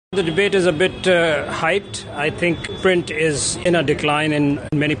The debate is a bit hyped. I think print is in a decline in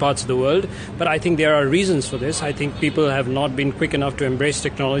many parts of the world, but I think there are reasons for this. I think people have not been quick enough to embrace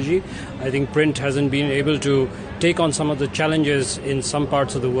technology. I think print hasn't been able to take on some of the challenges in some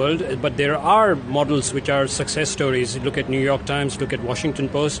parts of the world, but there are models which are success stories. Look at New York Times, look at Washington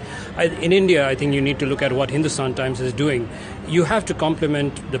Post. In India, I think you need to look at what Hindustan Times is doing. You have to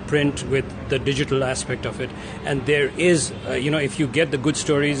complement the print with the digital aspect of it, and there is, if you get the good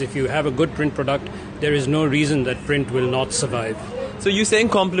stories, if you have a good print product, there is no reason that print will not survive. So you're saying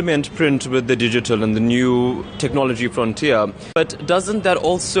complement print with the digital and the new technology frontier, but doesn't that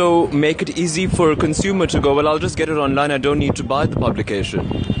also make it easy for a consumer to go, well, I'll just get it online, I don't need to buy the publication?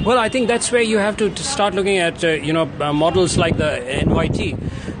 Well, I think that's where you have to start looking at, models like the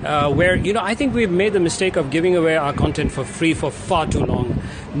NYT, where, I think we've made the mistake of giving away our content for free for far too long.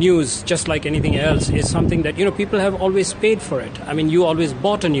 News, just like anything else, is something that, people have always paid for it. I mean, you always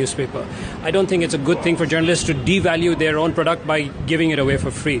bought a newspaper. I don't think it's a good thing for journalists to devalue their own product by giving it away for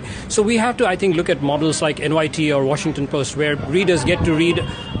free. So we have to, I think, look at models like NYT or Washington Post, where readers get to read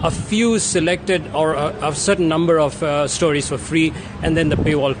a few selected or a certain number of stories for free, and then the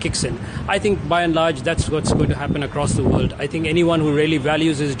paywall kicks in. I think, by and large, that's what's going to happen across the world. I think anyone who really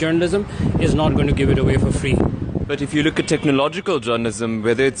values his journalism is not going to give it away for free. But if you look at technological journalism,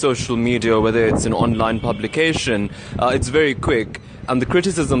 whether it's social media, whether it's an online publication, it's very quick. And the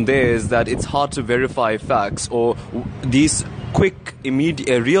criticism there is that it's hard to verify facts, or these quick,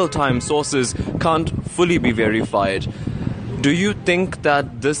 immediate, real-time sources can't fully be verified. Do you think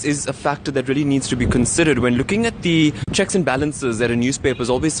that this is a factor that really needs to be considered when looking at the checks and balances that a newspaper is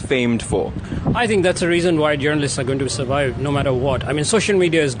always famed for? I think that's the reason why journalists are going to survive no matter what. I mean, social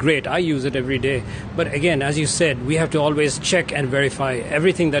media is great. I use it every day. But again, as you said, we have to always check and verify.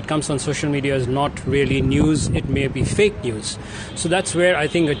 Everything that comes on social media is not really news. It may be fake news. So that's where I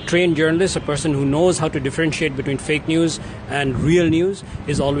think a trained journalist, a person who knows how to differentiate between fake news and real news,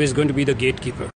 is always going to be the gatekeeper.